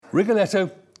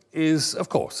Rigoletto is, of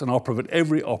course, an opera that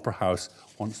every opera house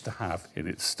wants to have in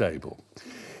its stable.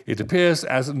 It appears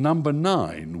as number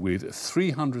 9 with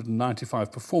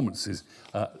 395 performances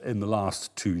in the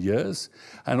last 2 years,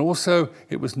 and also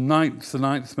it was the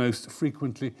ninth most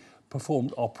frequently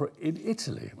performed opera in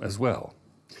Italy as well.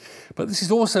 But this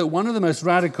is also one of the most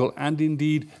radical and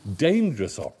indeed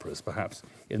dangerous operas, perhaps,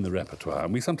 in the repertoire,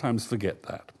 and we sometimes forget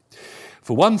that.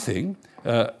 For one thing,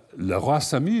 Le Roi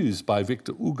s'amuse by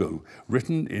Victor Hugo,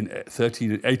 written in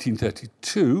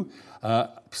 1832,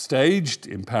 staged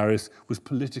in Paris, was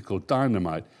political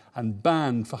dynamite and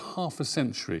banned for half a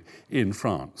century in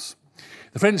France.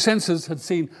 The French censors had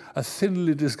seen a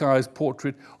thinly disguised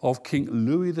portrait of King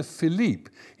Louis Philippe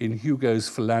in Hugo's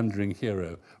philandering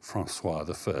hero, Francois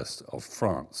I of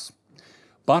France.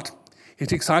 But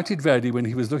it excited Verdi when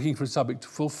he was looking for a subject to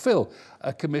fulfill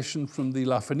a commission from the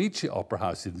La Fenice Opera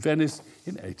House in Venice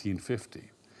in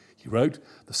 1850. He wrote,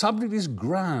 "The subject is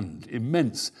grand,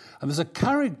 immense, and there's a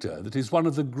character that is one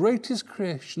of the greatest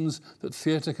creations that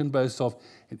theatre can boast of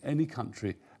in any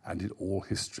country and in all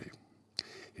history."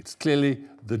 It's clearly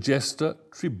the jester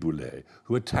Triboulet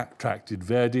who attracted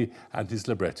Verdi and his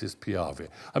librettist Piave,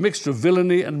 a mixture of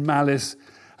villainy and malice,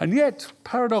 and yet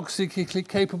paradoxically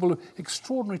capable of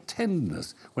extraordinary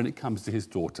tenderness when it comes to his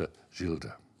daughter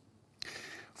Gilda.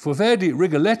 For Verdi,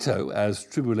 Rigoletto, as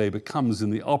Triboulet becomes in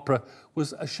the opera,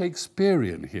 was a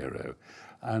Shakespearean hero,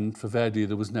 and for Verdi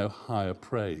there was no higher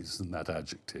praise than that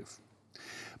adjective.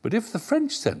 But if the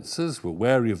French censors were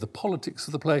wary of the politics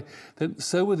of the play, then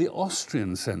so were the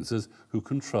Austrian censors who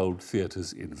controlled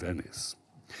theatres in Venice.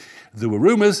 There were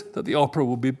rumours that the opera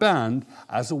would be banned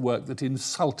as a work that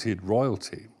insulted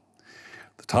royalty.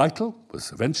 The title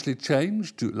was eventually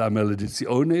changed to La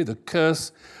Maledizione, the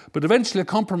curse, but eventually a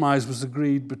compromise was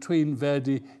agreed between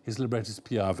Verdi, his librettist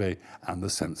Piave, and the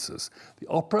censors. The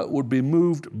opera would be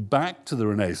moved back to the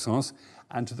Renaissance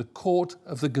and to the court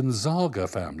of the Gonzaga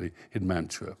family in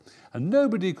Mantua. And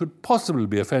nobody could possibly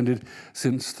be offended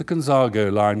since the Gonzago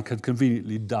line had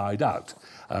conveniently died out,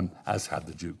 as had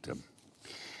the dukedom.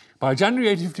 By January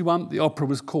 1851, the opera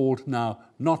was called now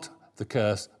not The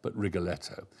Curse, but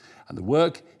Rigoletto. And the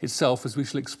work itself, as we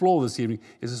shall explore this evening,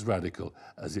 is as radical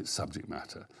as its subject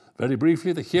matter. Very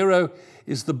briefly, the hero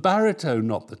is the baritone,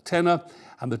 not the tenor,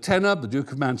 and the tenor, the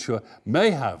Duke of Mantua,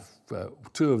 may have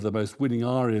two of the most winning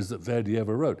arias that Verdi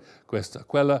ever wrote, Questa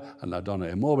Quella and La Donna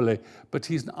Immobile, but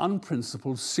he's an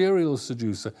unprincipled serial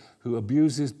seducer who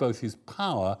abuses both his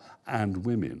power and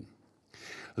women.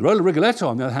 The role of Rigoletto,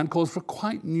 on the other hand, calls for a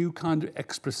quite new kind of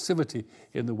expressivity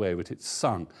in the way that it's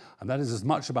sung, and that is as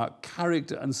much about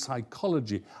character and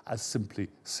psychology as simply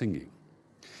singing.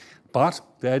 But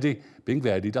Verdi, being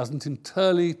Verdi, doesn't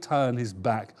entirely turn his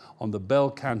back on the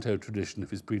bel canto tradition of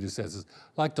his predecessors,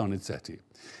 like Donizetti.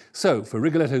 So, for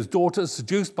Rigoletto's daughter,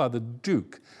 seduced by the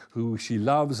Duke, who she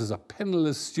loves as a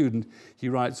penniless student, he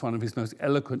writes one of his most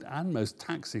eloquent and most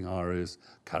taxing arias,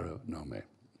 Caro Nome.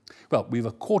 Well, we have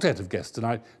a quartet of guests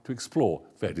tonight to explore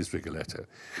Verdi's Rigoletto.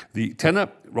 The tenor,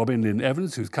 Robin Lynn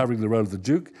Evans, who's covering the role of the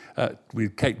Duke,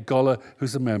 with Kate Goller,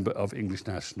 who's a member of English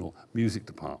National Music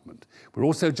Department. We're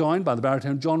also joined by the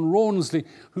baritone John Rawnsley,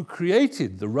 who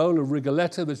created the role of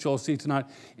Rigoletto that you'll see tonight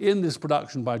in this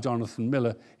production by Jonathan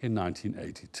Miller in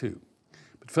 1982.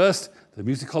 But first, the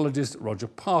musicologist Roger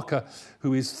Parker,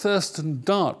 who is Thurston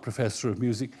Dart Professor of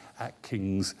Music at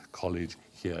King's College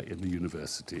here in the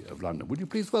University of London. Would you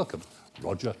please welcome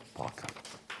Roger Parker?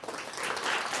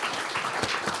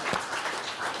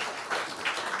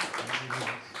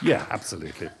 Yeah,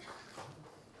 absolutely.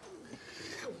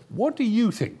 What do you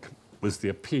think was the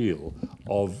appeal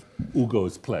of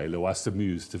Hugo's play, Le Roi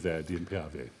s'amuse, to Verdi and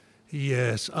Piave?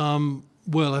 Yes,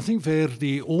 well, I think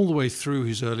Verdi, all the way through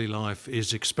his early life,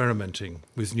 is experimenting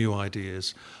with new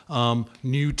ideas,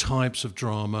 new types of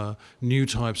drama, new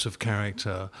types of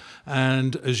character.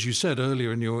 And as you said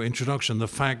earlier in your introduction, the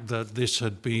fact that this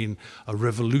had been a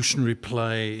revolutionary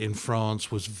play in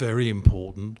France was very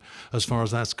important as far as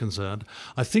that's concerned.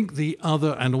 I think the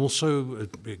other, and also,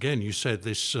 again, you said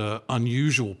this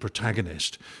unusual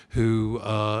protagonist who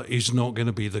is not going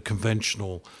to be the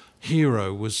conventional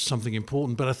hero was something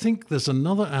important. But I think there's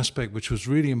another aspect which was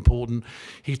really important.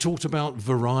 He talked about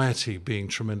variety being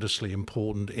tremendously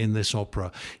important in this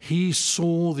opera. He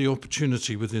saw the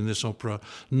opportunity within this opera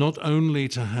not only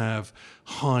to have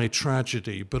high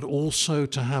tragedy, but also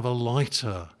to have a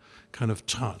lighter kind of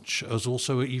touch, as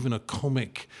also even a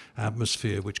comic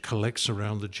atmosphere which collects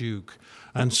around the Duke.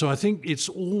 And so I think it's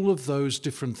all of those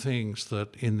different things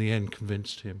that in the end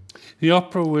convinced him. The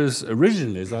opera was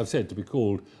originally, as I've said, to be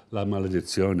called La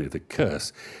Maledizione, the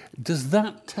curse. Does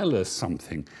that tell us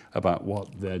something about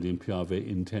what Verdi and Piave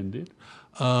intended?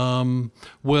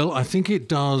 Well, I think it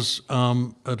does,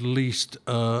 at least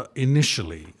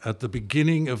initially. At the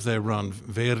beginning of their run,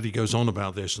 Verdi goes on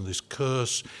about this, and this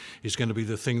curse is going to be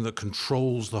the thing that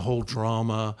controls the whole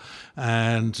drama.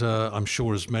 And I'm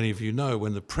sure, as many of you know,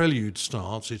 when the prelude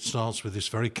starts, it starts with this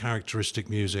very characteristic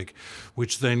music,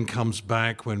 which then comes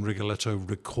back when Rigoletto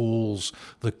recalls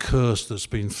the curse that's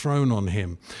been thrown on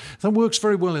him. That works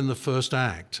very well in the first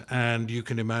act, and you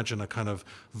can imagine a kind of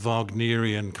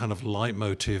Wagnerian kind of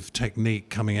leitmotif technique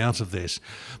coming out of this.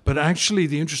 But actually,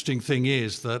 the interesting thing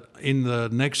is that in the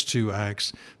next two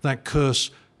acts, that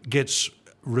curse gets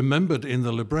remembered in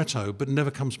the libretto, but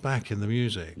never comes back in the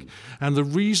music. And the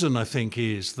reason, I think,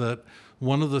 is that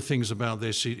one of the things about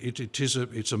this,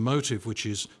 it's a motive which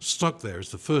is stuck there.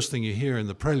 It's the first thing you hear in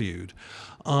the prelude.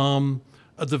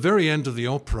 At the very end of the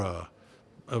opera,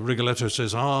 Rigoletto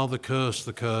says, the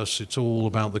curse, it's all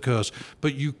about the curse.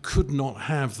 But you could not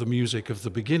have the music of the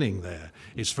beginning there.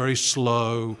 It's very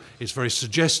slow, it's very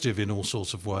suggestive in all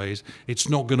sorts of ways. It's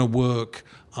not going to work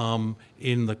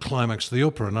in the climax of the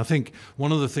opera. And I think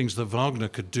one of the things that Wagner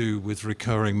could do with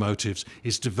recurring motives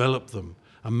is develop them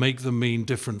and make them mean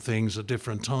different things at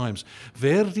different times.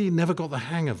 Verdi never got the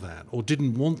hang of that, or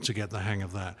didn't want to get the hang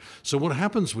of that. So what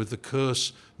happens with the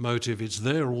curse motive, it's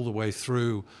there all the way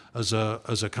through as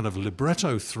a kind of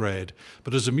libretto thread,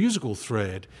 but as a musical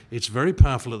thread, it's very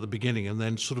powerful at the beginning and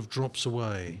then sort of drops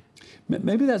away.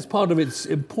 Maybe that's part of its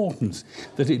importance,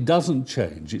 that it doesn't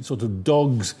change. It sort of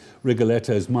dogs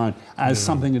Rigoletto's mind as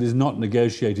something that is not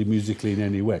negotiated musically in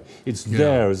any way. It's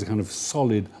there as a kind of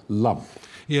solid lump.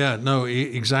 Yeah, no,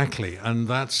 exactly. And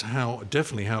that's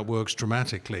definitely how it works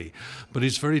dramatically. But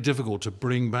it's very difficult to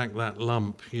bring back that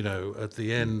lump, at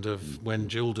the end of when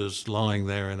Gilda's lying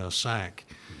there in her sack.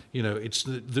 It's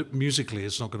musically,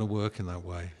 it's not going to work in that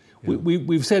way. Yeah.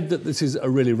 We've said that this is a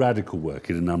really radical work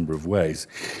in a number of ways.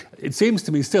 It seems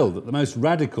to me still that the most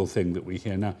radical thing that we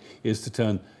hear now is to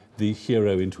turn the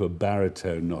hero into a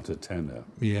baritone, not a tenor.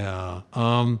 Yeah,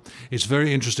 it's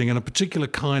very interesting, and a particular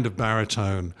kind of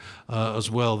baritone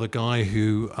as well. The guy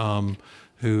who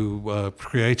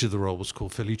created the role was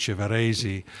called Felice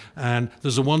Varese, and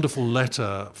there's a wonderful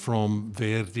letter from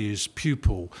Verdi's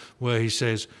pupil where he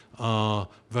says,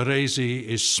 Varese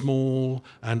is small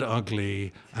and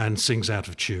ugly and sings out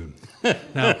of tune.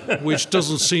 Now, which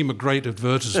doesn't seem a great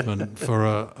advertisement for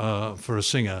a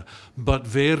singer, but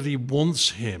Verdi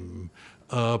wants him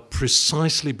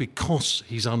precisely because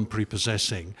he's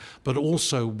unprepossessing, but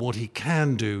also what he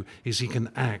can do is he can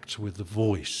act with the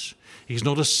voice. He's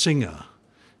not a singer,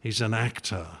 he's an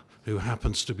actor who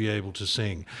happens to be able to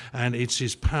sing. And it's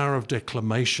his power of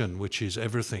declamation which is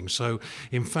everything. So,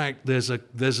 in fact, there's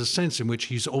a sense in which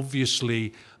he's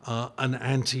obviously an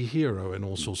anti-hero in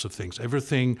all sorts of things.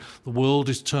 Everything, the world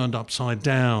is turned upside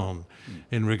down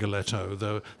in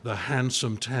Rigoletto. The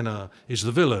handsome tenor is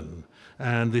the villain,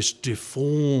 and this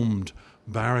deformed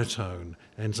baritone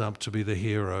ends up to be the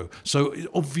hero. So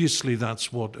obviously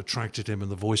that's what attracted him,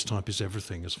 and the voice type is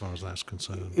everything as far as that's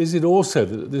concerned. Is it also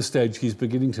that at this stage he's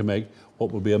beginning to make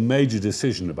what will be a major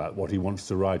decision about what he wants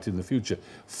to write in the future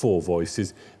for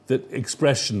voices, that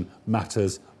expression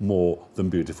matters more than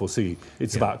beautiful singing?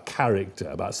 It's about character,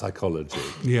 about psychology.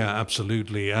 Yeah,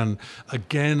 absolutely. And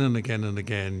again and again and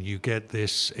again, you get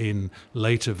this in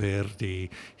later Verdi.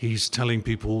 He's telling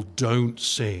people, don't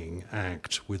sing,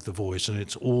 act with the voice. And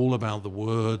it's all about the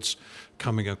words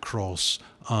coming across.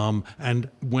 And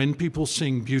when people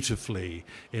sing beautifully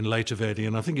in later Verdi,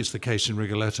 and I think it's the case in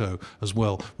Rigoletto as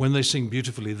well, when they sing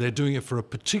beautifully, they're doing it for a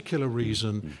particular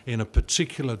reason in a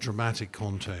particular dramatic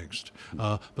context.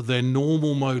 But their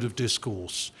normal mode of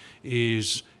discourse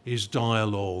is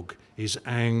dialogue, is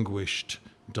anguished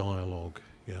dialogue.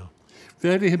 Yeah.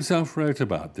 Verdi himself wrote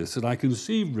about this, and I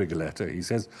conceived Rigoletto, he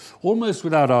says, almost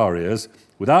without arias,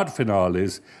 without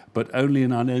finales, but only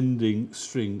an unending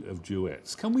string of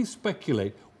duets. Can we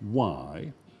speculate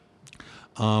why?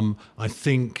 I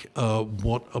think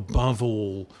what above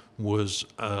all was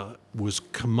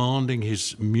commanding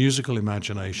his musical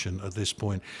imagination at this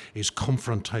point is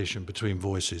confrontation between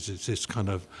voices. It's this kind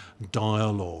of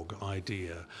dialogue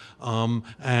idea.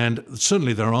 And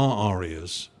certainly there are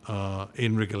arias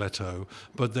in Rigoletto,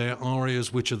 but they're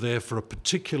arias which are there for a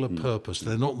particular purpose.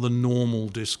 They're not the normal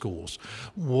discourse.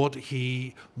 What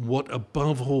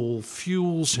above all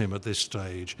fuels him at this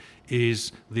stage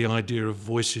is the idea of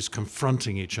voices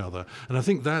confronting each other. And I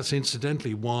think that's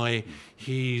incidentally why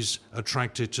he's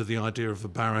attracted to the idea of a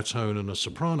baritone and a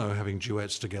soprano having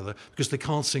duets together, because they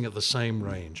can't sing at the same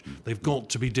range. They've got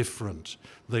to be different.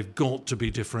 They've got to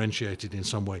be differentiated in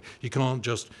some way. You can't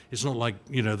just, it's not like,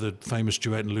 the famous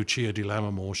duet in Lucia di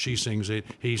Lammermoor. She sings it,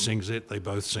 he sings it, they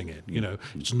both sing it.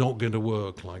 It's not going to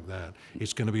work like that.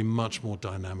 It's going to be much more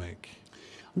dynamic.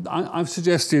 I've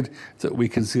suggested that we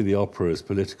can see the opera as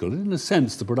political. In a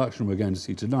sense, the production we're going to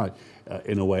see tonight,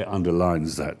 in a way,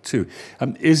 underlines that too.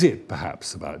 Is it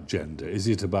perhaps about gender? Is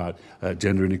it about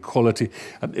gender inequality?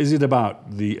 Is it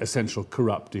about the essential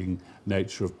corrupting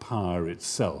nature of power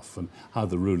itself and how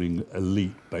the ruling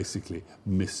elite basically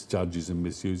misjudges and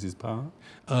misuses power?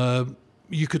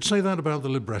 You could say that about the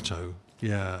libretto.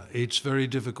 Yeah, it's very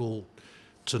difficult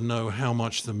to know how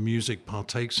much the music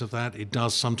partakes of that. It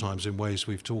does sometimes in ways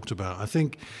we've talked about. I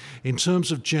think in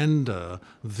terms of gender,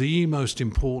 the most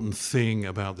important thing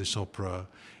about this opera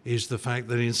is the fact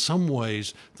that in some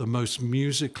ways the most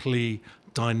musically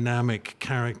dynamic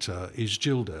character is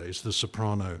Gilda, is the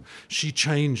soprano. She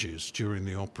changes during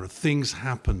the opera. Things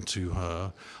happen to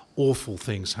her, awful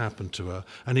things happen to her,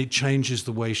 and it changes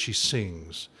the way she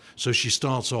sings. So she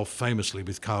starts off famously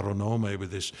with Caro Nome, with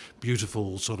this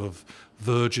beautiful sort of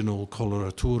virginal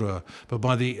coloratura, but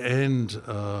by the end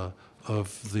of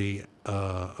the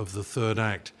third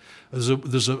act,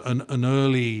 there's an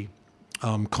early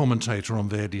commentator on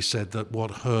Verdi said that what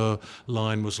her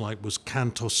line was like was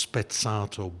canto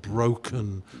spezzato,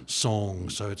 broken song.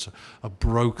 So it's a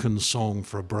broken song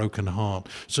for a broken heart.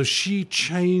 So she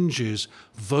changes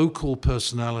vocal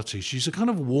personality. She's a kind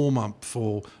of warm-up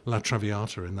for La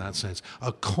Traviata in that sense,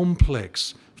 a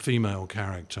complex female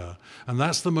character. And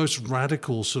that's the most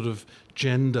radical sort of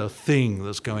gender thing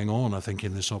that's going on, I think,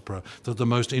 in this opera, that the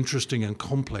most interesting and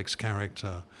complex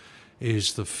character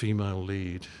is the female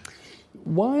lead.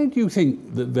 Why do you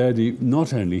think that Verdi,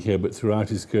 not only here but throughout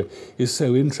his career, is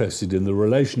so interested in the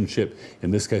relationship,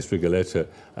 in this case Rigoletto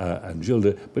and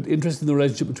Gilda, but interested in the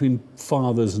relationship between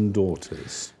fathers and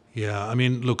daughters? Yeah, I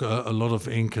mean, look, a lot of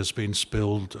ink has been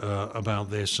spilled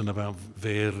about this and about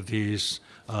Verdi's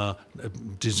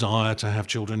desire to have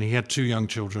children. He had 2 young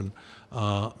children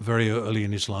very early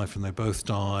in his life, and they both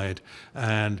died.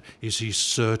 And is he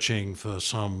searching for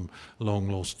some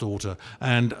long-lost daughter?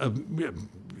 And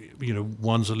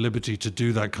one's at liberty to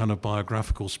do that kind of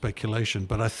biographical speculation.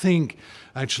 But I think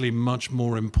actually much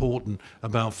more important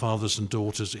about fathers and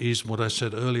daughters is what I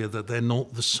said earlier, that they're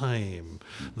not the same,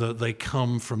 that they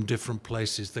come from different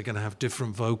places. They're going to have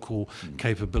different vocal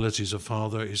capabilities. A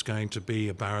father is going to be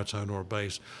a baritone or a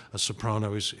bass. A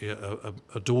soprano is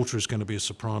a daughter is going to be a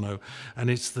soprano.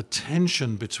 And it's the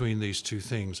tension between these two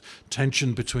things,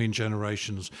 tension between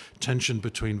generations, tension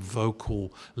between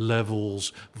vocal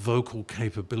levels, vocal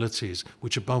capabilities,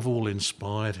 which above all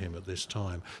inspired him at this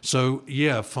time. So,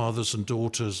 yeah, fathers and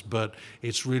daughters, but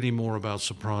it's really more about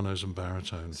sopranos and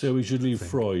baritones. So we should leave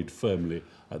Freud firmly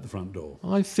at the front door?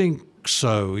 I think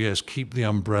so, yes. Keep the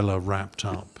umbrella wrapped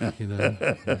up,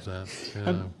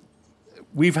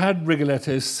 We've had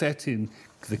Rigoletto set in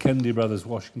the Kennedy Brothers,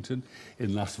 Washington,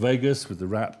 in Las Vegas with the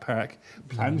Rat Pack,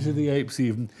 Planet of the Apes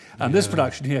even. And this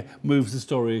production here moves the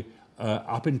story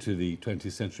up into the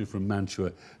 20th century from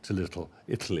Mantua to Little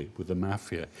Italy with the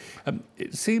mafia.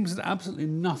 It seems that absolutely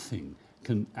nothing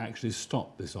can actually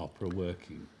stop this opera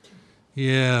working.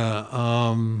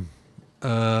 Yeah,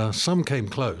 some came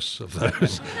close of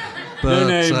those. But, no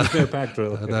names, no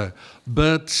Pactol. No.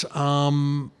 But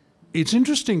it's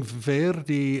interesting,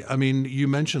 Verdi, I mean, you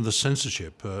mentioned the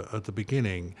censorship at the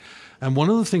beginning, and one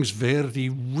of the things Verdi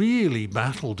really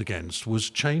battled against was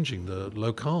changing the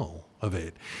locale of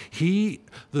it.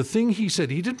 The thing he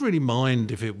said, he didn't really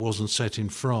mind if it wasn't set in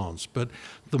France, but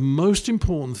the most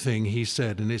important thing he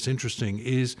said, and it's interesting,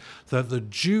 is that the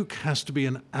Duke has to be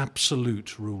an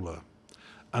absolute ruler.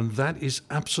 And that is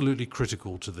absolutely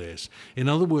critical to this. In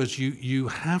other words, you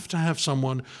have to have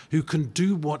someone who can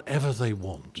do whatever they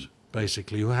want,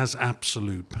 basically, who has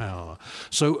absolute power.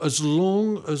 So as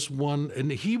long as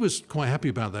and he was quite happy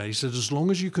about that, he said, as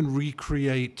long as you can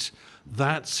recreate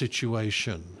that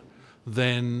situation,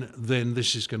 then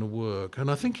this is going to work. And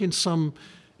I think in some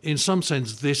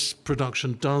sense, this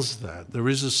production does that. There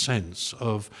is a sense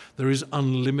of there is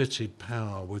unlimited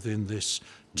power within this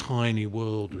tiny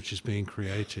world which is being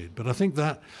created. But I think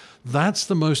that's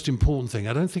the most important thing.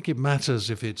 I don't think it matters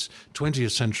if it's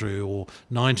 20th century or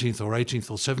 19th or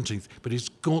 18th or 17th, but it's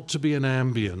got to be an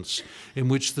ambience in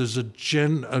which there's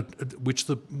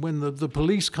when the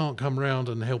police can't come round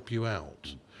and help you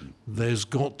out. There's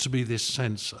got to be this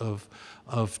sense of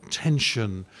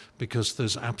tension because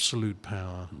there's absolute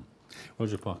power.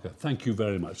 Roger Parker, thank you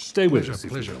very much. Stay with us.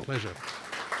 Pleasure.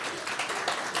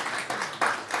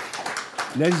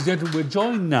 Ladies and gentlemen, we're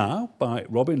joined now by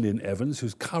Robin Lynn Evans,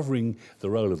 who's covering the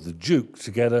role of the Duke,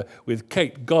 together with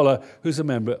Kate Goller, who's a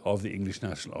member of the English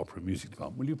National Opera Music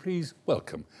Department. Will you please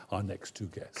welcome our next two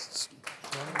guests?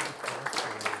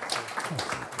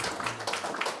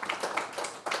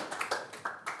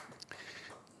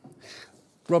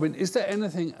 Robin, is there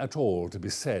anything at all to be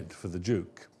said for the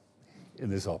Duke in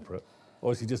this opera,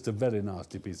 or is he just a very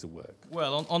nasty piece of work?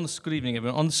 Well, good evening,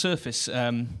 everyone. On the surface,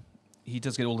 he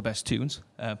does get all the best tunes,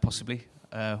 possibly,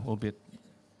 albeit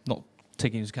not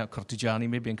taking into account Cortegiani,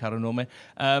 maybe, and Caro Nome.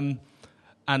 And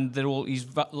he's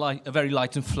a very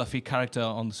light and fluffy character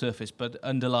on the surface, but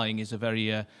underlying is a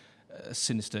very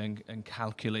sinister and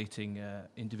calculating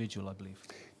individual, I believe.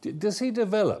 Does he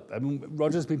develop? I mean,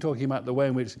 Roger's been talking about the way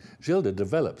in which Gilda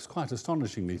develops quite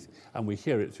astonishingly, and we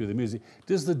hear it through the music.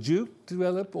 Does the Duke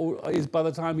develop, or is by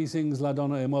the time he sings La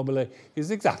Donna Immobile,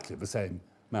 he's exactly the same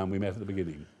man we met at the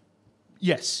beginning?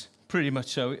 Yes, pretty much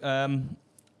so.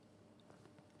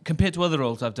 Compared to other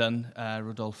roles I've done,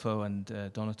 Rodolfo and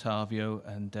Don Ottavio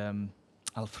and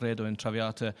Alfredo in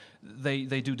Traviata, they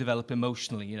do develop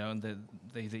emotionally, and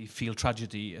they feel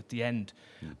tragedy at the end.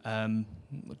 Don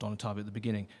Ottavio at the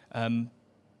beginning.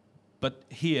 But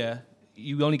here,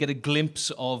 you only get a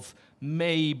glimpse of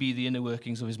maybe the inner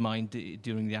workings of his mind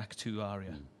during the Act 2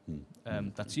 aria.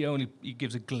 That's he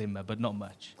gives a glimmer, but not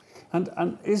much.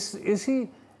 And is he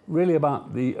really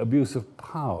about the abuse of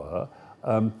power,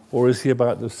 or is he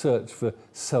about the search for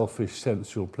selfish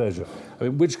sensual pleasure? I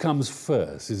mean, which comes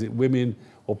first? Is it women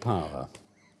or power?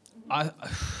 I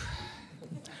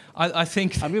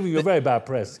think... I'm giving you a very bad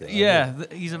press here. Yeah,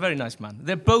 he's a very nice man.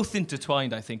 They're both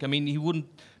intertwined, I think. I mean, he wouldn't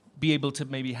be able to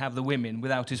maybe have the women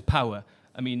without his power.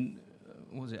 I mean,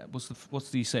 what's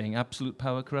the saying? Absolute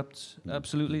power corrupts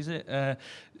absolutely, is it?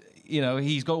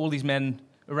 He's got all these men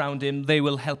around him. They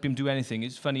will help him do anything.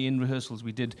 It's funny, in rehearsals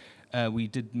we did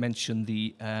mention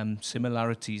the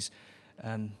similarities,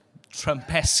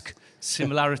 Trump-esque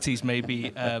similarities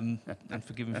maybe, and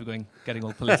forgive me for getting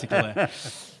all political there.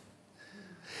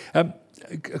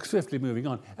 Swiftly moving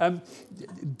on.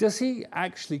 Does he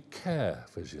actually care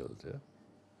for Gilda?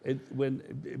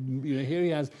 Here he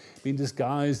has been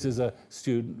disguised as a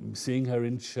student, seeing her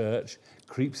in church,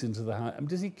 creeps into the house.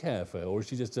 Does he care for her, or is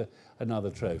she just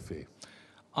another trophy?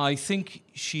 I think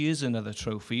she is another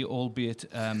trophy, albeit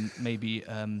maybe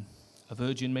a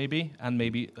virgin, maybe, and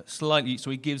maybe slightly.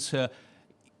 So he gives her.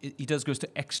 He goes to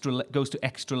extra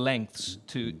lengths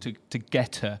to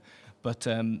get her, but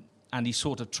and he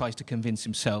sort of tries to convince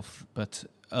himself, but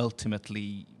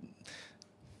ultimately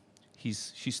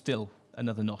she's still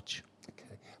another notch.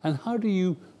 Okay. And how do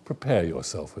you prepare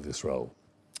yourself for this role?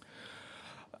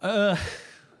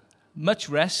 Much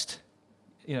rest,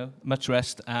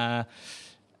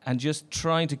 and just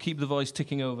trying to keep the voice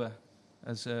ticking over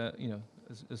as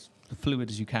fluid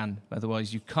as you can.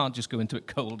 Otherwise, you can't just go into it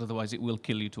cold. Otherwise, it will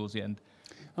kill you towards the end.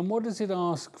 And what does it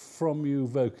ask from you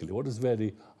vocally? What does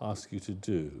Verdi ask you to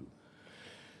do?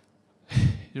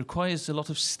 It requires a lot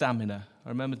of stamina. I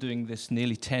remember doing this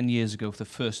nearly 10 years ago for the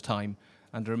first time,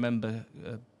 and I remember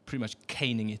pretty much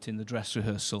caning it in the dress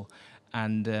rehearsal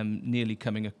and nearly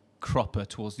coming a cropper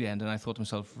towards the end. And I thought to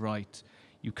myself, right,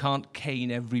 you can't cane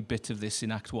every bit of this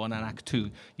in Act 1 and Act 2.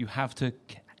 You have to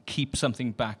keep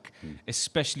something back,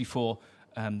 especially for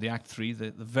the Act 3,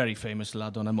 the very famous La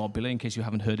Donna Mobile, in case you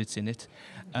haven't heard it's in it.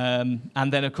 And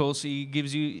then, of course, he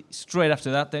gives you, straight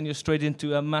after that, then you're straight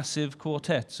into a massive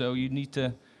quartet. So you need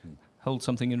to hold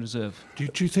something in reserve. Do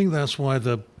you think that's why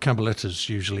the caballetta's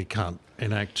usually cut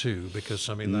in Act 2? Because,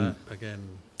 I mean, that,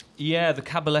 again... Yeah, the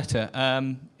cabaletta.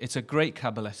 It's a great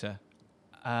cabaletta.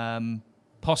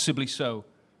 Possibly so.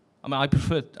 I mean, I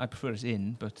prefer it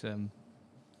in, but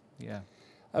yeah.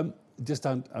 Just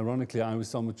ironically, I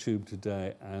was on the tube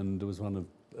today, and there was one of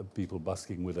people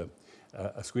busking with a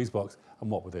squeeze box, and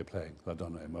what were they playing? La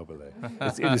Donna Immobile.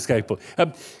 It's inescapable.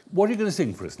 What are you going to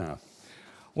sing for us now?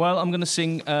 Well, I'm going to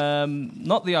sing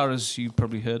not the arias you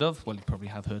probably heard of. Well, you probably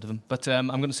have heard of them, but I'm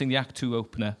going to sing the Act 2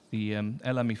 opener, the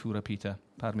Ella mi fu rapita,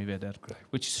 parmi veder,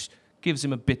 which gives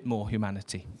him a bit more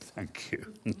humanity. Thank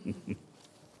you.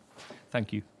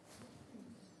 Thank you.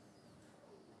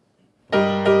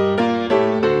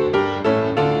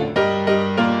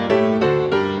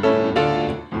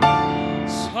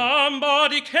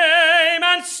 Somebody came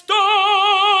and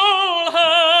stole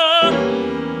her,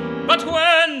 but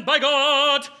when, by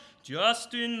God,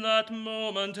 just in that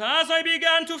moment, as I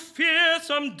began to fear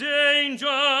some danger,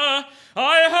 I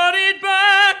hurried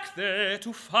back there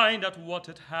to find out what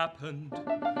had happened.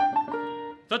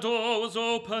 The door was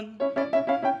open,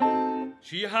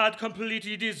 she had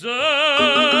completely deserted.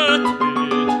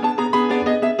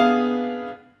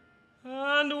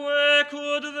 And where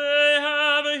could they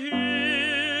have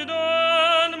hidden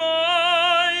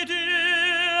my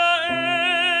dear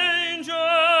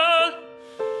angel?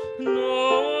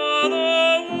 No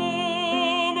other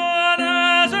woman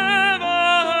has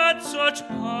ever had such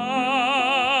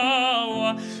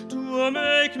power to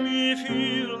make me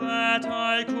feel that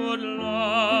I could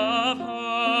love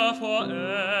her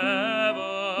forever.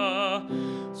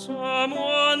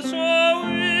 Someone so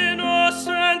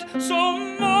innocent, so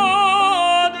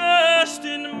modest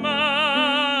in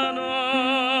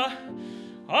manner,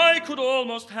 I could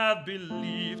almost have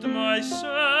believed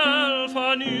myself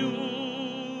a new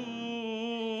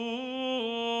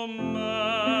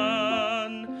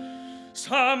man.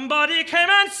 Somebody came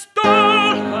and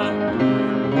stole her,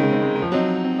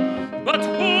 but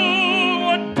who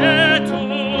would dare to?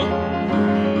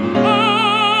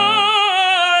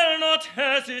 I'll not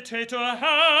hesitate to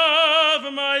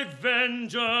have my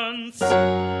vengeance.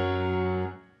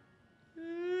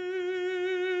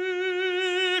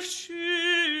 If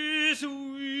she's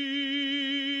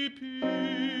weeping,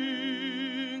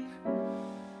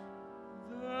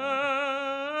 then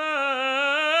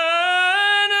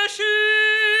she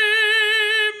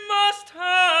must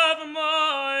have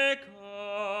my comfort.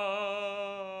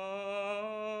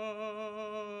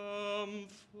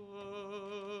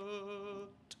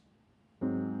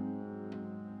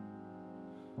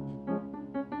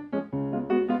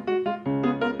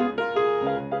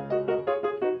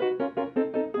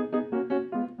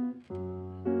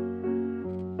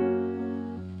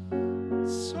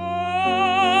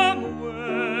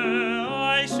 Somewhere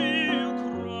I see you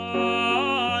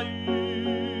crying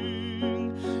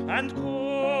and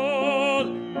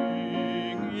calling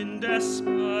in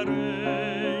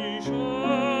desperation,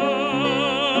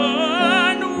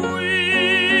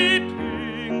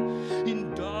 weeping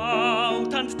in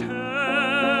doubt and terror.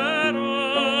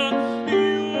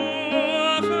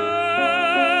 Your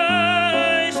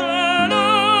face an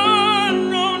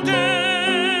unknown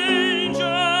danger.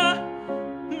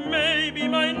 Maybe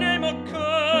my name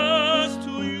occurs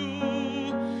to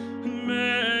you.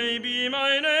 Maybe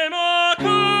my name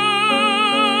occurs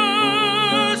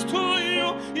to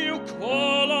you. You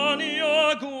call on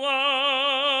your Gualtier.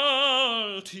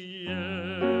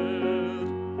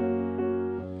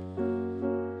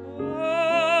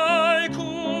 I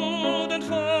couldn't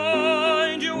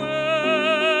find you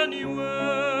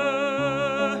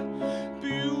anywhere.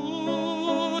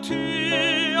 Beauty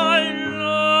I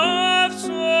love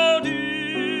so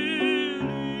dearly,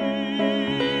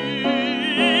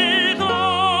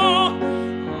 though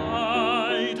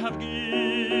I'd have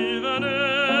given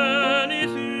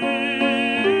anything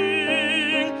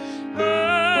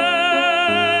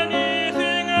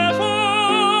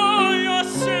for your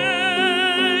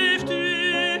safety.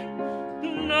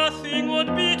 Nothing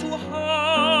would be too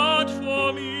hard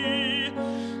for me.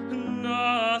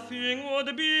 Nothing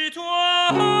would be too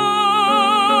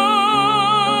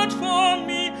hard for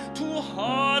me, too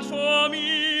hard for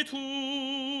me to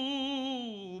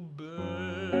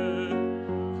bear.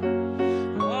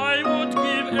 I would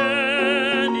give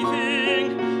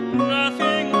anything.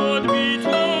 Nothing would be too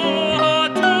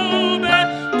hard to bear.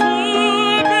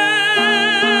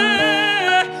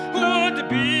 Would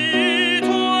be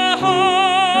too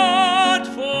hard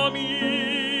for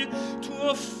me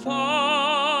to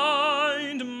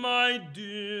find my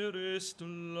dearest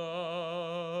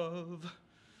love.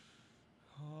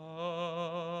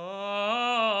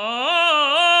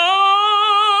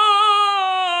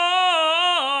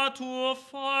 To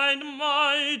find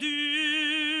my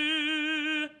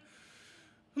dear,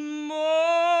 my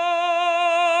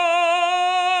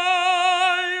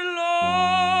love.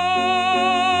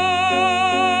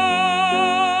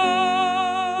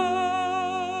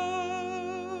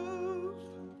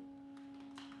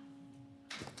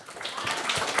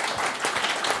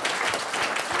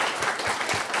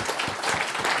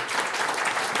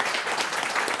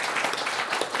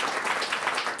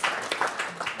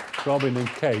 Robin and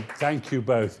Kate, thank you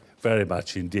both very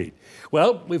much indeed.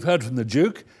 Well, we've heard from the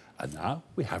Duke, and now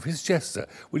we have his jester.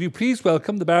 Will you please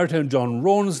welcome the baritone John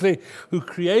Rawnsley, who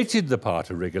created the part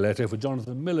of Rigoletto for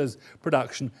Jonathan Miller's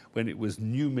production when it was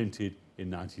new minted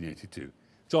in 1982.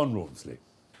 John Rawnsley.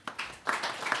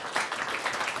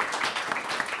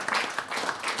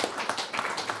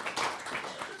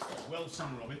 Well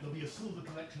sung, Robin. There'll be a silver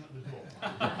collection at the door.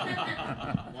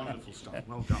 Wonderful stuff.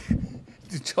 Well done.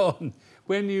 John,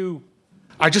 when you...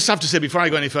 I just have to say, before I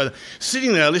go any further,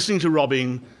 sitting there listening to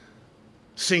Robin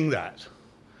sing that,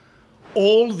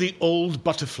 all the old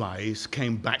butterflies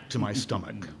came back to my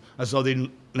stomach. as though they'd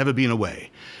never been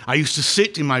away. I used to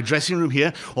sit in my dressing room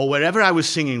here, or wherever I was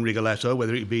singing Rigoletto,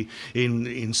 whether it be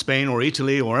in Spain or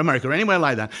Italy or America or anywhere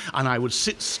like that, and I would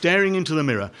sit staring into the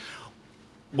mirror,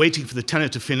 waiting for the tenor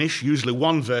to finish, usually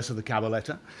one verse of the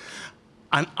cabaletta,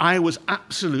 and I was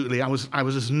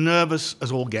as nervous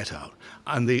as all get out,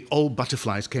 and the old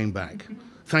butterflies came back.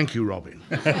 Thank you, Robin.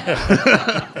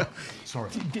 Sorry.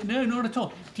 No, not at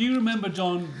all. Do you remember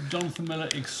Jonathan Miller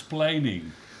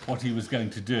explaining what he was going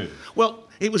to do? Well,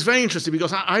 it was very interesting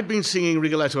because I'd been singing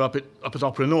Rigoletto up at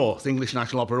Opera North, English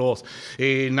National Opera North,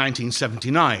 in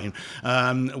 1979,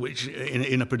 which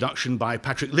in a production by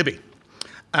Patrick Libby.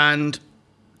 And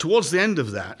towards the end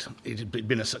of that, it had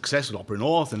been a success at Opera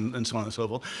North and so on and so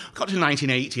forth. Got to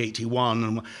 1980, 81,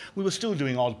 and we were still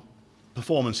doing odd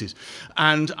performances.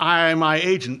 And my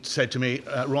agent said to me,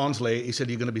 Rawnsley, he said,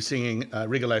 you're going to be singing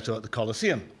Rigoletto at the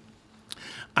Coliseum.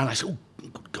 And I said, oh,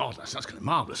 good God, that's going to be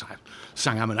marvellous. I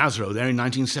sang Amonasro there in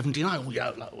 1979. Oh,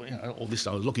 yeah, all this,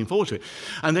 I was looking forward to it.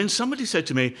 And then somebody said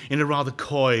to me, in a rather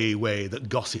coy way that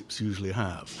gossips usually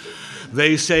have,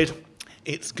 they said,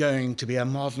 it's going to be a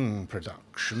modern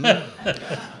production.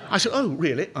 I said, oh,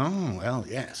 really? Oh, well,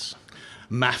 yes.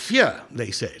 Mafia,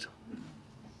 they said.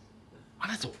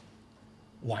 And I thought,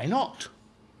 why not?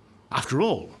 After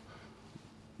all,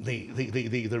 the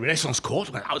Renaissance court,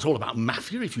 well, it's all about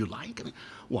mafia, if you like. I mean,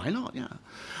 why not? Yeah.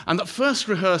 And that first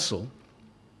rehearsal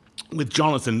with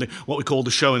Jonathan, what we call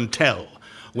the show and tell,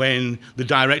 when the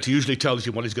director usually tells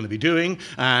you what he's going to be doing,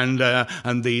 and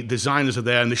the designers are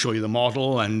there and they show you the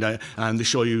model, and they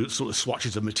show you sort of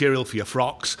swatches of material for your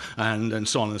frocks, and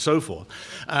so on and so forth.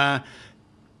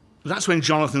 That's when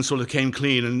Jonathan sort of came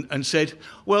clean and said,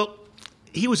 well,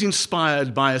 he was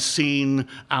inspired by a scene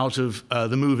out of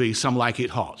the movie Some Like It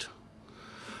Hot,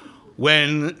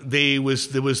 when there was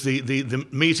the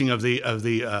meeting of the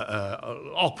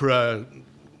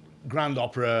Grand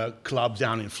Opera Club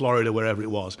down in Florida, wherever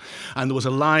it was, and there was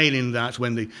a line in that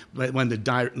when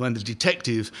the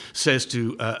detective says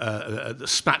to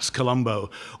Spats Colombo,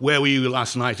 "Where were you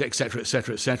last night?" etc.,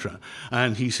 etc., etc.,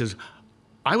 and he says,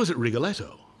 "I was at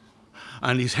Rigoletto."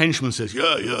 And his henchman says,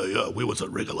 yeah, we was at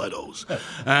Rigoletto's.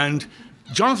 And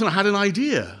Jonathan had an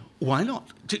idea. Why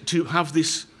not? To have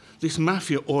this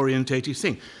mafia-orientated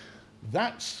thing.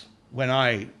 That's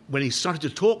when he started to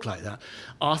talk like that.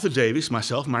 Arthur Davis,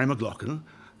 myself, Mary McLaughlin,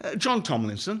 John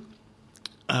Tomlinson,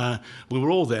 we were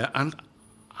all there. And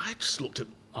I just looked at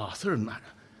Arthur and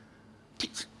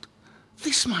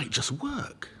this might just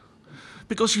work.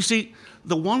 Because you see,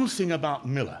 the one thing about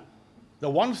Miller, the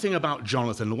one thing about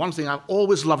Jonathan, the one thing I've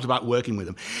always loved about working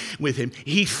with him,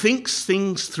 he thinks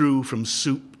things through from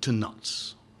soup to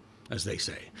nuts, as they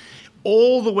say.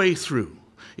 All the way through.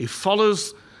 He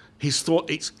follows his thought.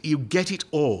 You get it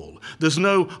all. There's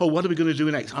no, what are we going to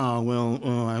do next?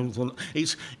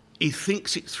 He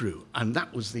thinks it through. And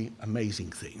that was the amazing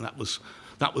thing. That was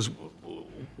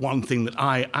one thing that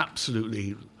I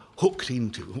absolutely hooked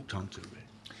onto.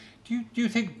 Do you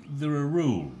think there are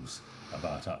rules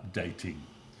about updating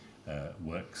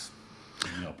works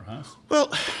in the Opera House?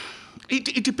 Well,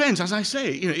 it depends, as I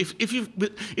say. You know, if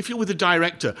you're with a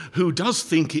director who does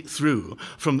think it through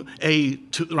from A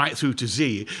to right through to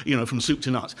Z, you know, from soup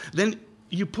to nuts, then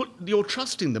you put your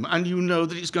trust in them and you know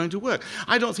that it's going to work.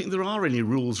 I don't think there are any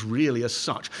rules really as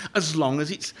such, as long as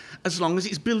it's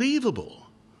believable.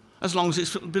 As long as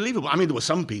it's believable. I mean, there were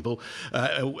some people,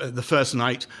 the first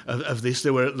night of this, they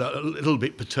were a little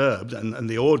bit perturbed, and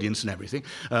the audience and everything,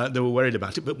 they were worried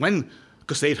about it. But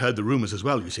because they'd heard the rumours as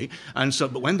well, you see,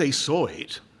 but when they saw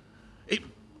it,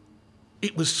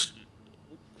 it was,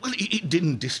 well, it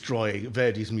didn't destroy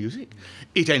Verdi's music.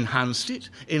 It enhanced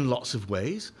it in lots of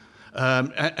ways.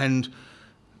 And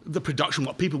the production,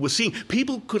 what people were seeing,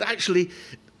 people could actually,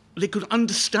 they could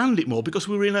understand it more because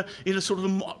we were in a sort of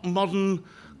modern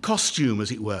costume,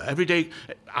 as it were. Every day,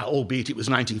 albeit it was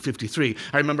 1953,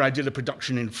 I remember I did a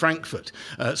production in Frankfurt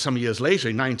some years later,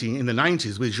 in the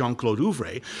 90s, with Jean-Claude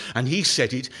Ouvray, and he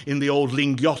set it in the old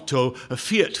Lingotto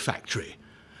Fiat factory,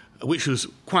 which was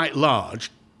quite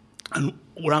large. And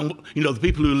around, you know, the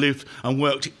people who lived and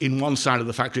worked in one side of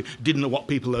the factory didn't know what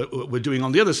people were doing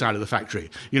on the other side of the factory.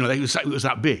 You know, it was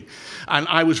that big. And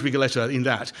I was Rigoletto in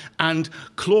that. And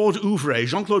Jean-Claude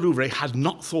Ouvray had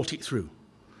not thought it through.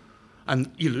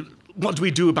 And, you know, what do we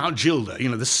do about Gilda? You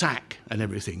know, the sack and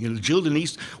everything. You know, Gilda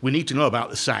we need to know about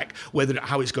the sack,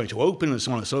 how it's going to open and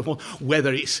so on and so forth,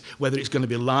 whether it's going to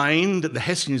be lined, the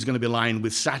Hessian is going to be lined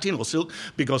with satin or silk,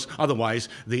 because otherwise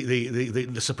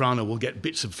the soprano will get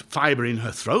bits of fibre in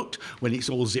her throat when it's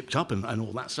all zipped up and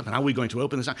all that stuff. And how are we going to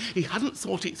open the sack? He hadn't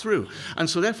thought it through. And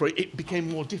so therefore it became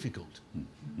more difficult.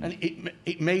 And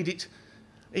it made it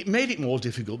it made it more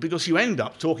difficult because you end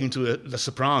up talking to the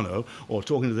soprano or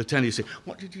talking to the tenor. You say,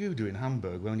 "What did you do in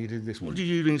Hamburg when you did this? What did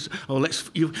you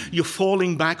do?" You're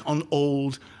falling back on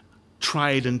old,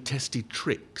 tried and tested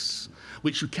tricks,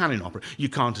 which you can in opera. You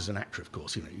can't as an actor, of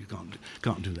course. You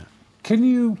can't do that. Can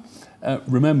you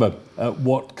remember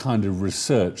what kind of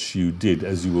research you did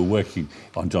as you were working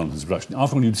on Jonathan's production?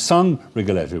 After all, you'd sung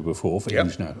Rigoletto before for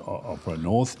English Opera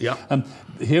North. Yeah.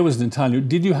 Here was an Italian.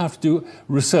 Did you have to do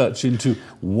research into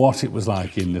what it was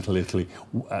like in Little Italy?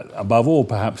 Above all,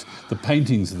 perhaps, the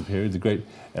paintings of the period, the great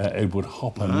Edward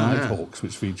Hopper Nighthawks,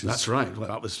 which features... That's right. Well,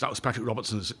 that was Patrick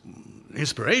Robertson's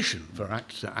inspiration for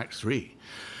Act 3.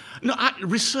 No,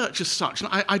 research as such,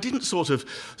 I didn't sort of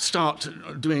start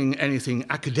doing anything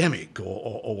academic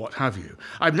or what have you.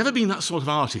 I've never been that sort of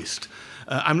artist.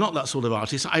 I'm not that sort of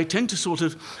artist. I tend to sort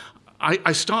of...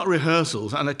 I start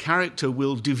rehearsals and a character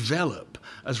will develop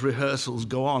as rehearsals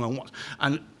go on.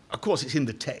 And of course, it's in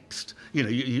the text. You know,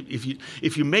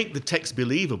 if you make the text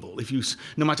believable,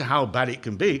 no matter how bad it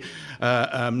can be,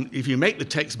 if you make the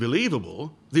text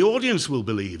believable, the audience will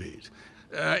believe it.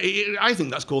 I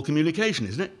think that's called communication,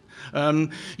 isn't it?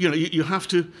 You have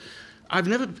to... I've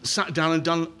never sat down and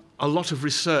done a lot of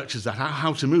research as that,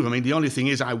 how to move. I mean, the only thing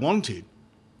is I wanted,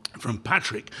 from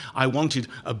Patrick, I wanted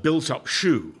a built-up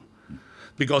shoe.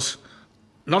 Because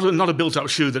not a built-up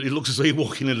shoe that it looks as though you're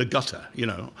walking in a gutter, you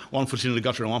know, 1 foot in the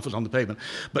gutter and 1 foot on the pavement.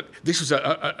 But this was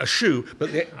a shoe,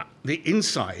 but the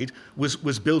inside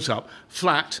was built up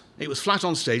flat. It was flat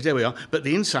on stage, there we are, but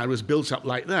the inside was built up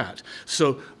like that.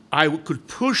 So I could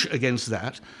push against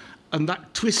that, and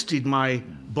that twisted my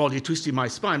body, twisted my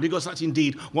spine, because that's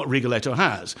indeed what Rigoletto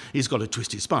has. He's got a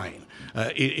twisted spine,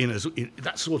 in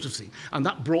that sort of thing. And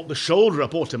that brought the shoulder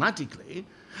up automatically.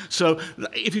 So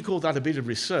if you call that a bit of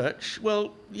research,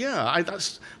 well, yeah,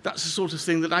 that's the sort of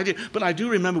thing that I did. But I do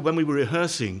remember when we were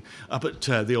rehearsing up at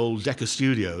the old Decca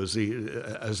Studios,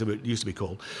 as it used to be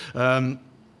called,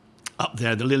 up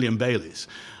there, the Lillian Baileys.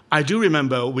 I do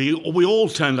remember we all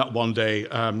turned up one day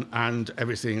and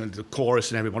everything, and the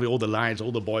chorus and everybody, all the lads,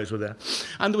 all the boys were there.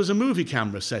 And there was a movie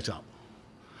camera set up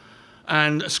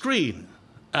and a screen.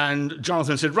 And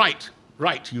Jonathan said, right,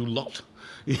 you lot.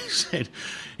 He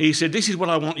said, this is what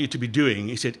I want you to be doing,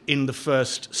 he said, in the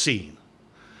first scene.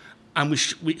 And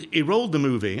he rolled the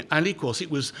movie, and of course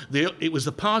it was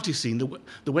the party scene,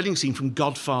 the wedding scene from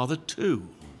Godfather 2.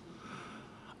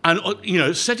 And, you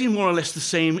know, set in more or less the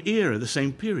same era, the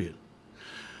same period.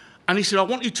 And he said, I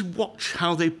want you to watch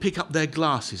how they pick up their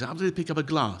glasses. How do they pick up a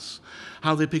glass?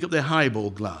 How they pick up their highball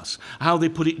glass? How they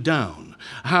put it down?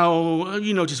 How,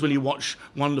 you notice when you watch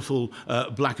wonderful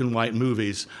black and white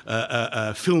movies,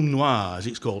 film noir, as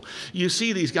it's called, you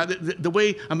see these guys, the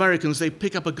way Americans, they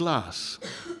pick up a glass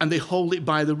and they hold it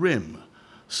by the rim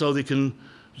so they can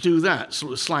do that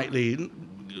sort of slightly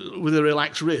with a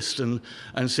relaxed wrist and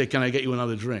say, can I get you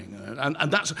another drink?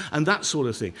 And that sort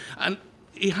of thing. And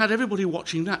he had everybody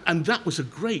watching that, and that was a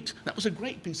great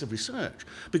piece of research,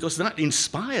 because that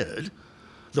inspired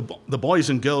the boys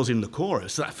and girls in the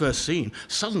chorus. That first scene,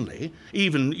 suddenly,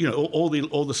 even, you know, all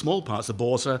the small parts, the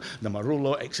borsa, the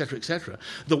marullo, etc.,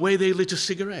 the way they lit a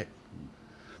cigarette,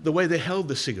 the way they held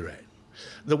the cigarette,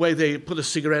 the way they put a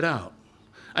cigarette out,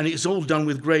 and it's all done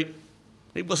with great.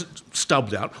 It wasn't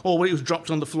stubbed out, or when it was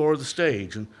dropped on the floor of the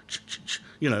stage, and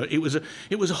you know, it was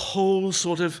a whole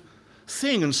sort of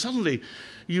thing. And suddenly,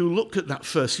 you looked at that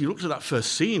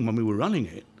first scene when we were running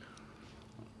it,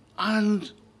 and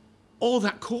all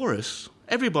that chorus,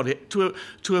 everybody to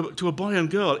a boy and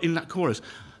girl in that chorus,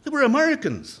 they were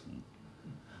Americans.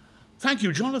 Thank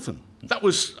you, Jonathan. That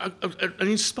was an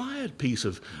inspired piece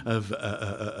of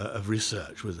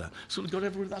research. Was that? So we got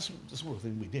that's the sort of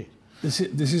thing we did. This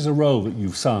is a role that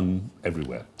you've sung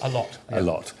everywhere. A lot. Yeah. A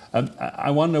lot.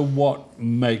 I wonder what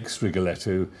makes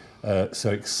Rigoletto so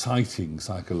exciting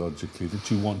psychologically that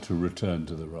you want to return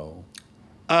to the role.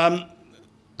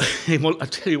 Well, I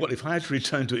tell you what, if I had to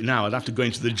return to it now, I'd have to go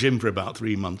into the gym for about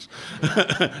 3 months.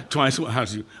 Twice.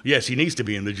 Yes, he needs to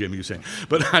be in the gym, you say.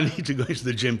 But I need to go into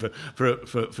the gym for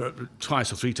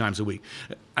twice or 3 times a week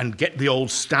and get the old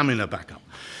stamina back up.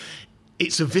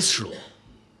 It's visceral.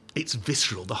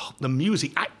 The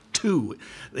music, Act 2,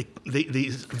 the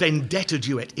Vendetta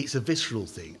duet, it's a visceral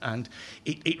thing. And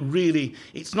it really,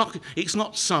 it's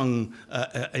not sung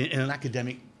in an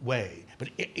academic way, but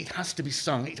it has to be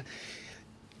sung.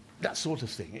 That sort of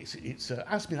thing.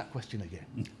 Ask me that question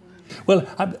again. Well,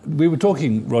 we were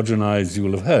talking, Roger and I, as you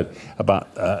will have heard,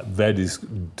 about Verdi's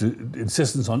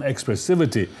insistence on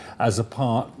expressivity as a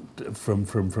part from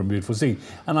Beautiful Singing.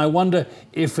 And I wonder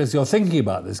if, as you're thinking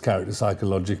about this character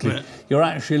psychologically, you're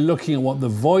actually looking at what the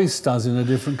voice does in a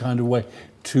different kind of way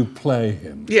to play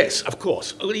him. Yes, of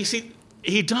course. Well, you see,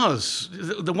 he does.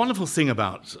 The wonderful thing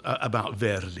about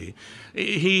Verdi,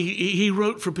 he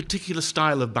wrote for a particular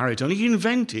style of baritone. He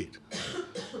invented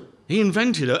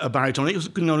a baritone. It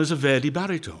was known as a Verdi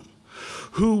baritone,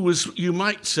 who was, you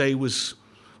might say, was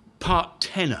part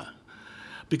tenor,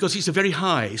 because it's got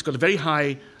a very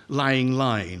high lying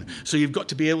line. So you've got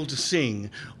to be able to sing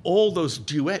all those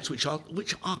duets, which are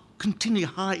continually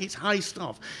high. It's high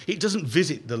stuff. It doesn't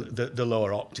visit the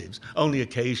lower octaves, only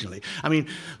occasionally. I mean,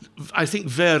 I think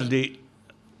Verdi,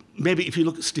 maybe if you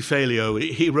look at Stifalio,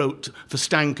 he wrote for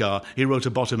Stancar, he wrote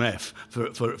a bottom F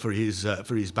for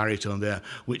his baritone there,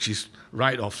 which is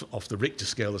right off the Richter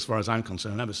scale as far as I'm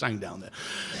concerned. I never sang down there.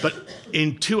 But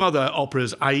in two other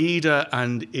operas, Aida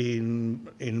and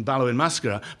in Ballo in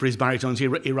Maschera, for his baritones, he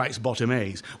writes bottom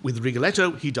A's. With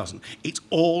Rigoletto, he doesn't. It's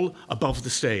all above the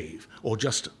stave, or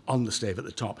just on the stave at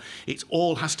the top. It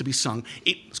all has to be sung.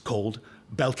 It's called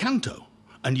bel canto.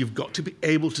 And you've got to be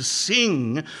able to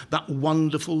sing that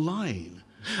wonderful line.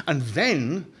 And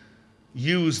then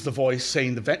use the voice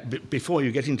saying before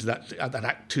you get into that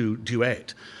Act 2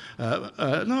 duet.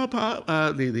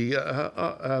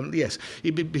 Yes,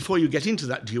 before you get into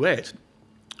that duet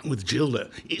with Gilda,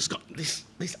 it's got this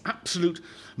absolute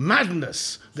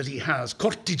madness that he has.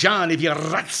 Cortigiani via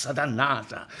razza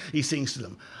dannata, he sings to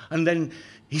them. And then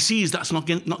he sees that's not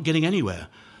getting anywhere.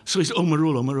 So he said, oh,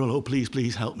 Marullo,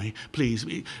 please help me. Please,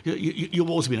 you've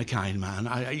always been a kind man.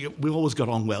 We've always got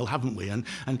on well, haven't we? And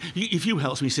if you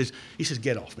help me, he says,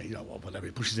 get off me, whatever.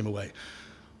 He pushes him away.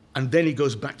 And then he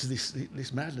goes back to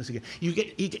this madness again. You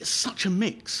get such a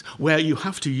mix where you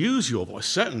have to use your voice,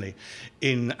 certainly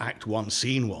in Act 1,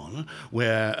 Scene 1,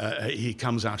 where he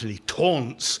comes out and he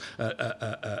taunts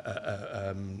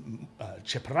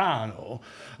Ceprano.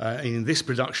 In this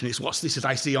production, it's, what's this that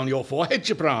I see on your forehead,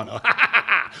 Ceprano?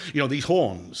 These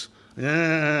horns,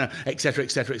 etc.,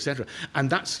 etc., etc. And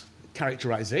that's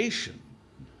characterization.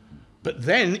 But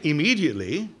then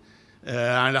immediately,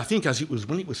 and I think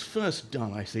when it was first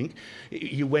done, I think,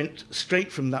 you went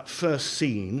straight from that first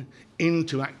scene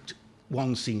into Act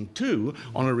 1, Scene 2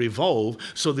 on a revolve,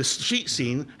 so the street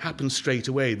scene happens straight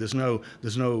away. There's no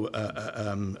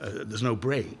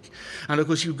break. And of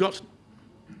course, you've got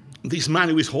this man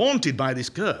who is haunted by this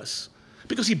curse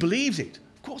because he believes it.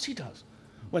 Of course he does.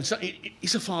 Well,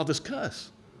 it's a father's curse.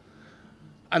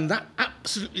 And that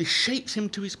absolutely shakes him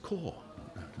to his core.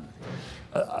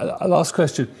 A last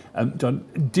question. John,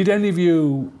 did any of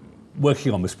you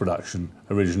working on this production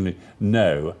originally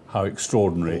know how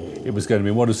extraordinary it was going to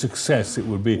be, what a success it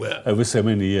would be over so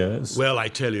many years? Well, I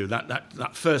tell you, that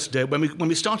first day, when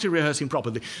we started rehearsing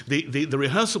properly, the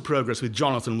rehearsal progress with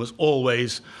Jonathan was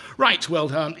always, right, well,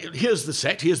 here's the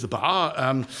set, here's the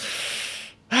bar,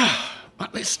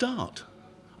 let's start.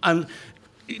 And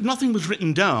nothing was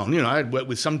written down. I'd worked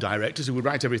with some directors who would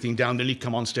write everything down, then he'd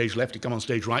come on stage left, he'd come on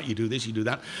stage right, you do this, you do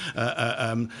that,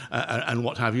 and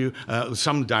what have you.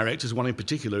 Some directors, one in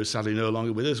particular who's sadly no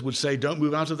longer with us, would say, don't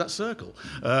move out of that circle.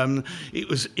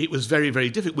 It was very, very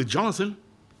difficult. With Jonathan,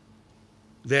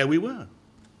 there we were.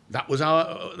 That was our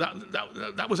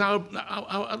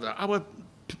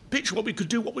pitch, what we could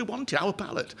do, what we wanted, our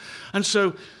palette. And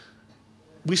so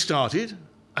we started,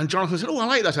 and Jonathan said, I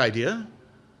like that idea.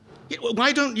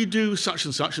 Why don't you do such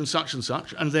and such and such and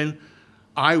such? And then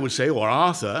I would say, or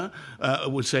Arthur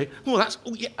would say,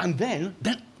 and then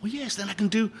I can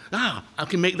do, I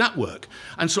can make that work.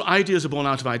 And so ideas are born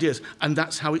out of ideas, and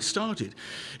that's how it started.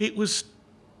 It was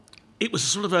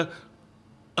sort of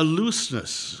a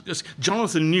looseness, because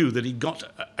Jonathan knew that he got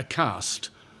a cast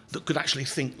that could actually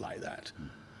think like that.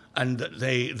 And that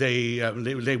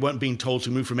they weren't being told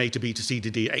to move from A to B to C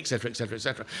to D, etc., etc.,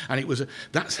 etc. And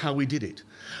that's how we did it.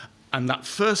 And that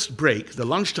first break, the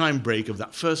lunchtime break of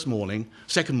that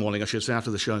second morning, I should say,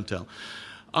 after the show and tell,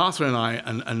 Arthur and I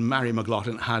and Mary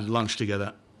McLaughlin had lunch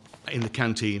together in the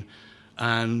canteen,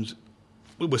 and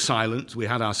we were silent. We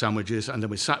had our sandwiches, and then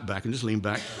we sat back and just leaned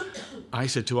back. I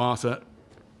said to Arthur,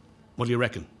 what do you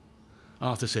reckon?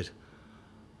 Arthur said,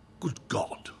 good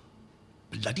God,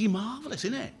 bloody marvellous,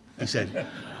 isn't it? He said,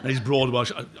 and his broad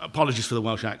Welsh, apologies for the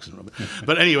Welsh accent, Robert.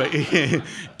 But anyway,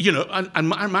 and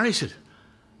Mary said,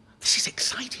 this is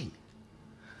exciting.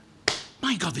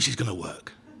 My God, this is going to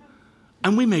work.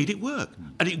 And we made it work.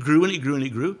 And it grew and it grew and it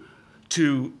grew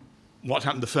to what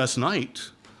happened the first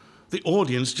night. The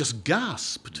audience just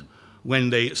gasped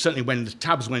certainly when the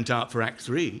tabs went out for Act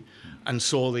 3 and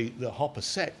saw the Hopper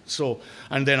set.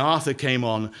 And then Arthur came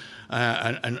on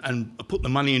and put the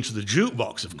money into the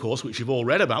jukebox, of course, which you've all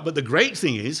read about. But the great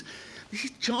thing is, this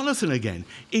is Jonathan again.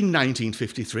 In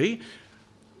 1953,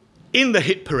 in the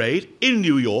hit parade in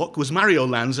New York was Mario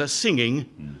Lanza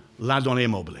singing La Donna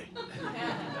Mobile.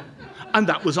 And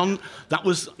that was on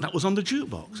the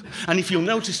jukebox. And if you'll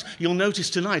notice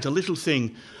tonight a little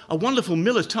thing, a wonderful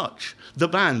Miller touch, the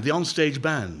band, the onstage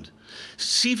band.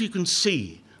 See if you can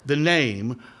see the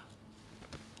name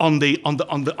on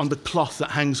the cloth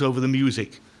that hangs over the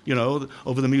music,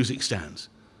 over the music stands.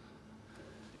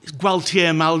 It's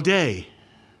Gualtier Malday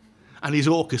and his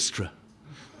orchestra.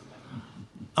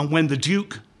 And when the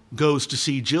Duke goes to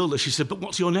see Gilda, she said, "But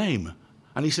what's your name?"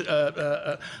 And he said,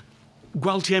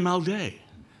 Gualtier Malday.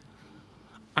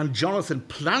 And Jonathan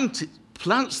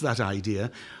plants that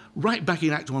idea right back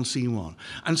in Act 1, Scene 1.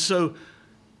 And so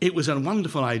it was a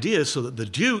wonderful idea, so that the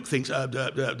Duke thinks,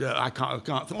 I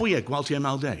can't, oh yeah, Gualtier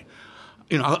Malday.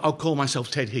 I'll call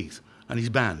myself Ted Heath and his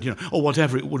band, or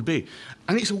whatever it would be.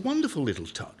 And it's a wonderful little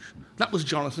touch. That was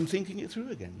Jonathan thinking it through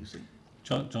again, you see.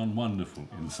 John, wonderful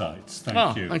insights.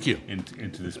 Thank you.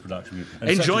 Into this production. And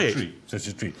enjoy it. Such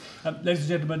a treat. Ladies and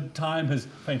gentlemen, time has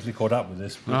faintly caught up with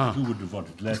us, but who would have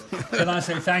wanted less? Can I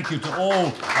say thank you to all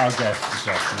our guests this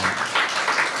afternoon?